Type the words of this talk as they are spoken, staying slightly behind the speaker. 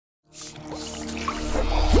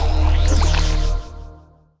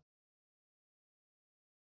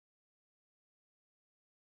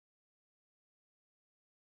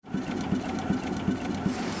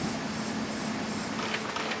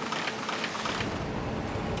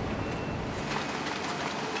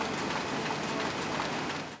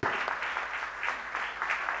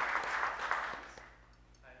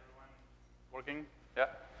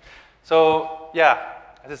So yeah,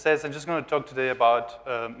 as I said, I'm just going to talk today about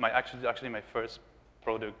actually my first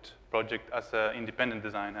project as an independent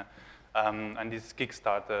designer, and this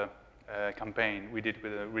Kickstarter campaign we did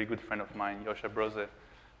with a really good friend of mine, Joscha Brose.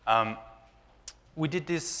 We did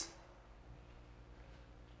this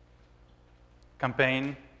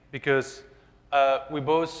campaign because we've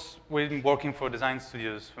been working for design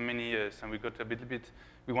studios for many years, and we got a bit,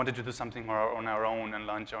 we wanted to do something on our own and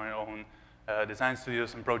launch our own design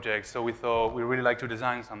studios and projects. So we thought we really like to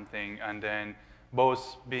design something, and then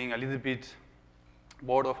both being a little bit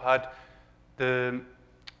bored of how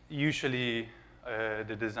usually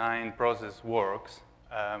the design process works.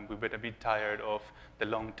 We were a bit tired of the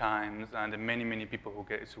long times and the many people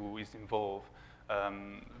who is involved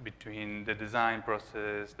between the design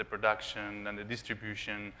process, the production, and the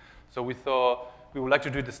distribution. So we thought we would like to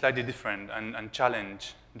do it slightly different and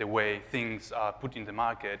challenge the way things are put in the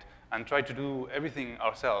market and try to do everything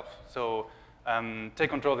ourselves. So take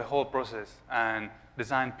control of the whole process and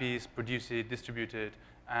design piece, produce it, distribute it,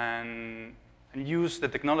 and use the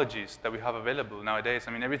technologies that we have available nowadays.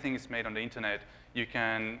 I mean, everything is made on the internet. You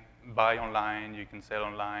can buy online, you can sell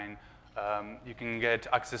online, you can get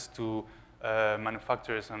access to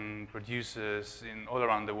manufacturers and producers all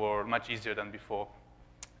around the world much easier than before.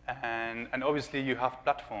 And obviously you have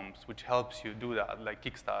platforms which helps you do that, like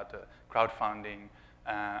Kickstarter, crowdfunding,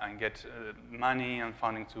 and get money and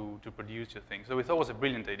funding to produce your thing. So we thought it was a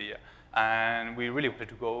brilliant idea, and we really wanted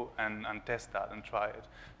to go and test that and try it.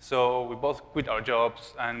 So we both quit our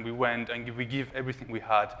jobs, and we went and we give everything we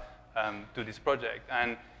had to this project.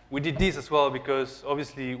 And we did this as well because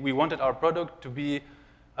obviously we wanted our product to be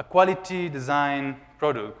a quality design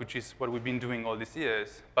product, which is what we've been doing all these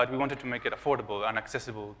years, but we wanted to make it affordable and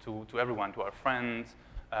accessible to everyone, to our friends,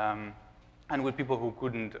 and with people who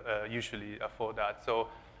couldn't usually afford that. So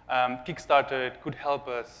Kickstarter could help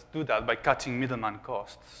us do that by cutting middleman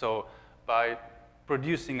costs. So by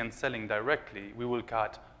producing and selling directly, we will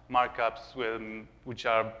cut markups which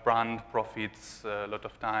are brand profits a lot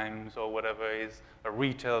of times, or whatever is a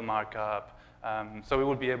retail markup. So we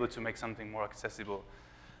will be able to make something more accessible.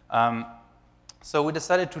 So we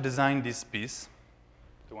decided to design this piece,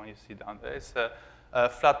 the one you see down there. It's a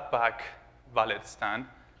flatpack valet stand.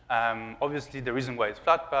 Obviously, the reason why it's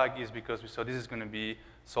flatpack is because we saw this is going to be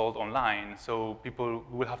sold online, so people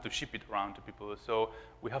will have to ship it around to people. So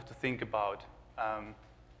we have to think about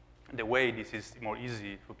the way this is more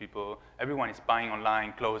easy for people. Everyone is buying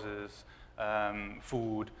online clothes,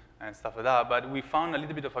 food, and stuff like that. But we found a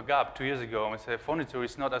little bit of a gap 2 years ago, and we said furniture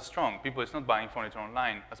is not as strong. People is not buying furniture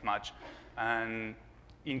online as much. And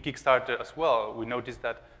in Kickstarter as well, we noticed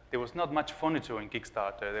that there was not much furniture in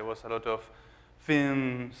Kickstarter. There was a lot of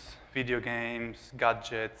films, video games,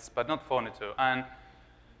 gadgets, but not furniture. And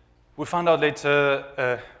we found out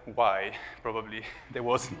later why, probably, there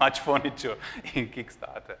wasn't much furniture in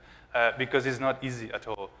Kickstarter, because it's not easy at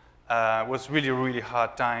all. It was really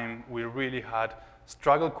hard time. We really had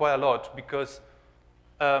struggled quite a lot because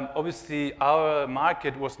obviously our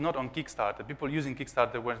market was not on Kickstarter. People using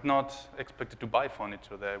Kickstarter were not expected to buy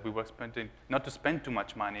furniture there. We were expecting not to spend too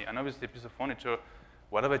much money, and obviously a piece of furniture,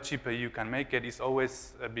 whatever cheaper you can make it, is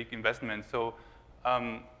always a big investment. So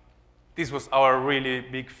this was our really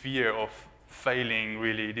big fear of failing,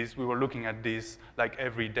 really. We were looking at this like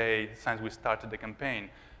every day since we started the campaign.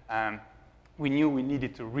 We knew we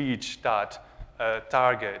needed to reach that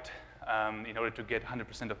target in order to get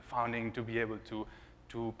 100% of funding to be able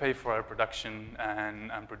to pay for our production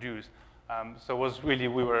and produce. So it was really,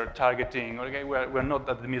 we were targeting, okay, we're not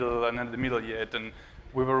at the middle yet, and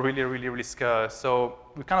we were really scared. So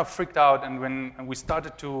we kind of freaked out, and when we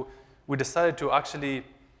decided to actually,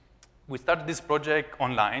 we started this project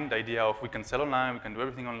online, the idea of we can sell online, we can do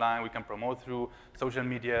everything online, we can promote through social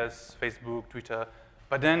medias, Facebook, Twitter.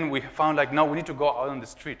 But then we found like, no, we need to go out on the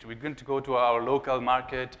street. We're going to go to our local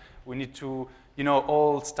market. We need to,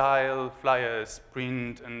 old style flyers,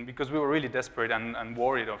 print, and because we were really desperate and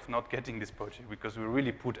worried of not getting this project because we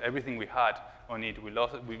really put everything we had on it. We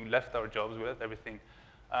left our jobs, we left everything.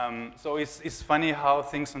 So it's funny how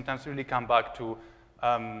things sometimes really come back to,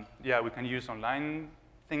 yeah, we can use online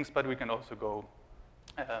things, but we can also go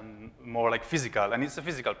more like physical, and it's a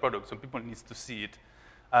physical product, so people need to see it.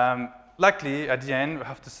 Luckily, at the end, I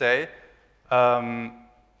have to say,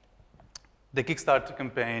 the Kickstarter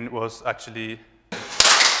campaign was actually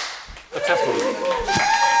successful.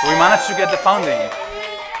 We managed to get the funding.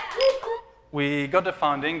 We got the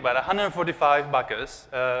funding by 145 backers.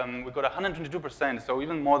 We got 122%, so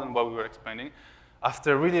even more than what we were expecting,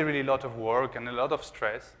 after really lot of work and a lot of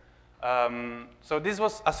stress. So this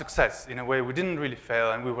was a success in a way. We didn't really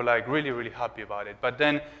fail, and we were like really happy about it. But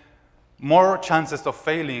then more chances of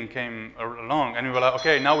failing came along, and we were like,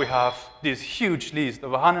 okay, now we have this huge list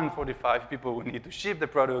of 145 people we need to ship the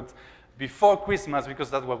product before Christmas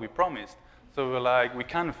because that's what we promised. So we were like, we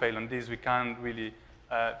can't fail on this, we can't really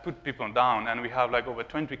put people down, and we have like over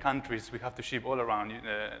 20 countries we have to ship all around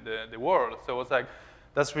the world. So it was like,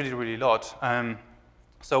 that's really, really a lot.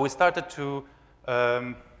 So we started to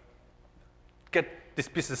get these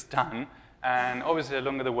pieces done. And obviously,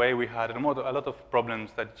 along the way, we had a lot of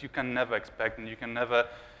problems that you can never expect, and you can never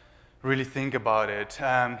really think about it.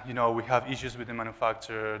 You know, we have issues with the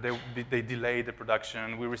manufacturer. They delayed the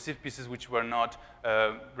production. We received pieces which were not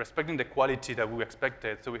respecting the quality that we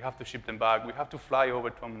expected, so we have to ship them back. We have to fly over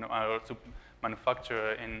to our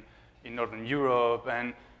manufacturer in Northern Europe,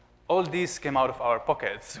 and all this came out of our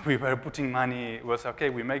pockets. We were putting money. It was, okay,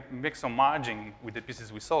 we make some margin with the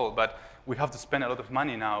pieces we sold, but we have to spend a lot of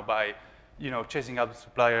money now by chasing out the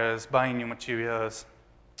suppliers, buying new materials,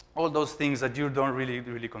 all those things that you don't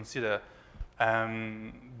really consider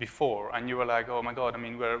before. And you were like, oh my God, I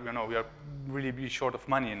mean, we are really short of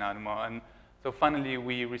money now. And so finally,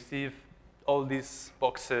 we received all these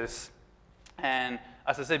boxes. And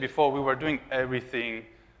as I said before, we were doing everything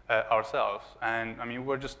ourselves. And I mean, we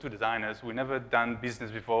were just two designers. We never done business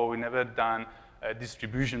before. We never done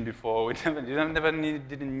distribution before. We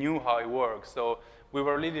didn't knew how it works. So we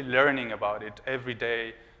were really learning about it every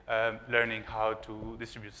day, learning how to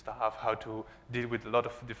distribute stuff, how to deal with a lot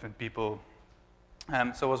of different people.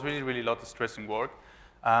 So it was really a lot of stressing work.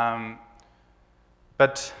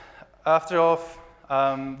 But after all,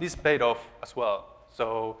 this paid off as well.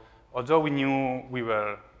 So although we knew we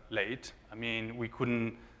were late, I mean,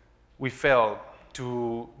 we failed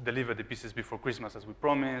to deliver the pieces before Christmas as we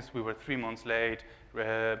promised. We were 3 months late.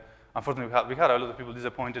 Unfortunately, we had a lot of people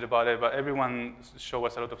disappointed about it, but everyone showed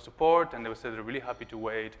us a lot of support, and they said they're really happy to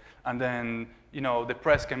wait. And then, the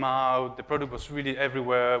press came out. The product was really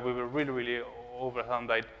everywhere. We were really overwhelmed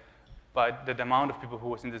by the amount of people who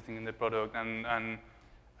was interested in the product. And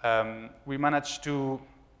we managed to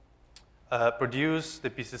produce the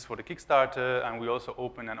pieces for the Kickstarter, and we also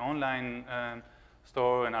opened an online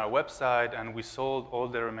store on our website, and we sold all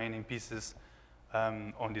the remaining pieces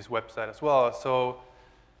on this website as well. So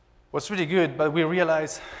it was really good, but we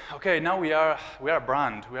realized, okay, now we are a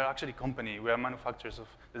brand. We are actually a company. We are manufacturers of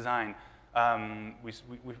design. We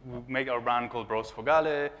make our brand called Matteo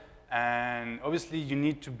Fogale, and obviously you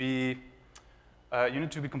need to be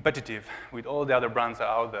competitive with all the other brands that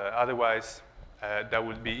are out there. Otherwise, that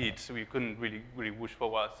would be it. So we couldn't really push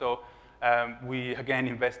forward. So we again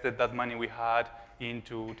invested that money we had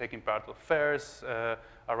into taking part of fairs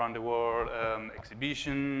around the world,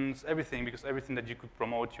 exhibitions, everything, because everything that you could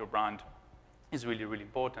promote your brand is really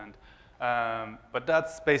important. But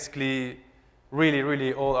that's basically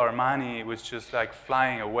really all our money was just like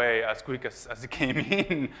flying away as quick as it came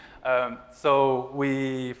in. So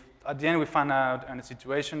at the end we found out in a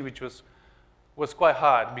situation which was quite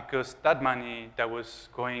hard, because that money that was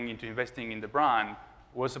going into investing in the brand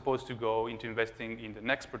was supposed to go into investing in the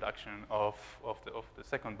next production of the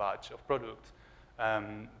second batch of products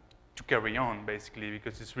to carry on, basically,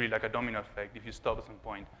 because it's really like a domino effect. If you stop at some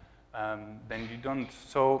point, then you don't.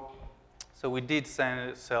 So we did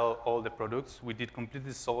sell all the products. We did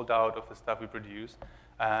completely sold out of the stuff we produced.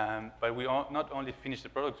 But we not only finished the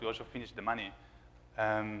products, we also finished the money.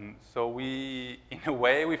 So in a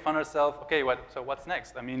way, we found ourselves, okay, so what's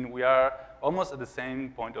next? I mean, we are almost at the same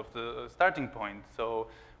point of the starting point. So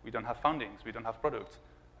we don't have fundings, we don't have products.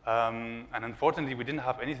 And unfortunately, we didn't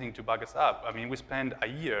have anything to back us up. I mean, we spent a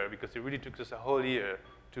year, because it really took us a whole year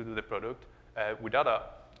to do the product without a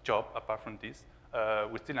job apart from this.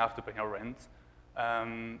 We still have to pay our rent.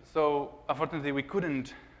 So unfortunately, we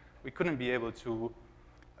couldn't be able to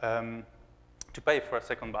pay for a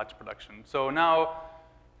second batch production. So now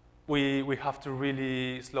we have to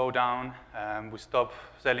really slow down. We stop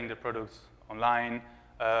selling the products online.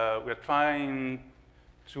 We're trying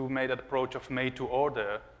to make that approach of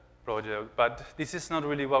made-to-order project, but this is not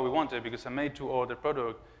really what we wanted, because a made-to-order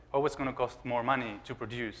product always going to cost more money to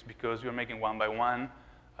produce, because we're making one by one,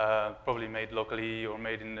 probably made locally or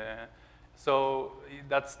made in the... So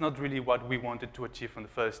that's not really what we wanted to achieve from the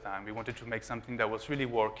first time. We wanted to make something that was really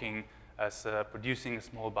working as producing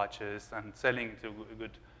small batches and selling to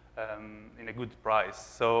in a good price.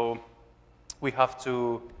 So we have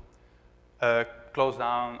to close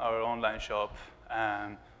down our online shop,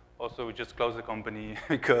 and also we just closed the company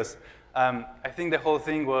because I think the whole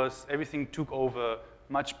thing was everything took over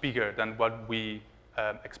much bigger than what we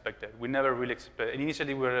expected. We never really expected.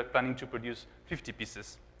 Initially, we were planning to produce 50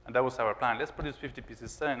 pieces, and that was our plan. Let's produce 50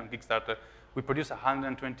 pieces. Then on Kickstarter, we produced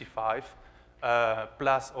 125.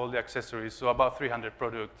 plus all the accessories, so about 300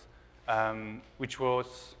 products, which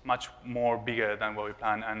was much more bigger than what we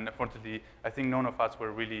planned. And unfortunately, I think none of us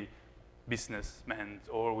were really businessmen,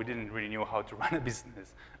 or we didn't really know how to run a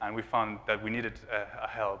business. And we found that we needed a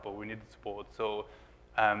help, or we needed support. So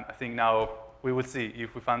I think now we will see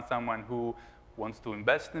if we find someone who wants to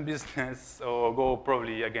invest in business, or go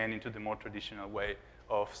probably again into the more traditional way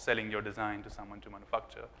of selling your design to someone to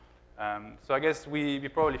manufacture. So I guess we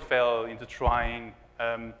probably fell into trying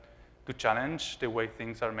to challenge the way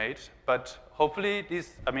things are made. But hopefully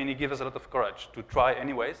this, I mean, it gives us a lot of courage to try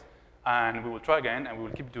anyways. And we will try again, and we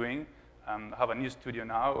will keep doing. I have a new studio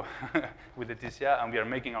now with Leticia, and we are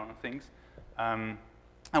making our own things. And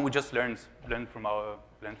we just learn from our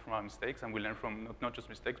mistakes, and we learn from not just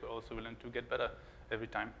mistakes, but also we learn to get better every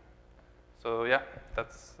time. So yeah, I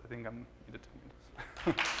think I'm in the 2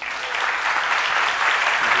 minutes.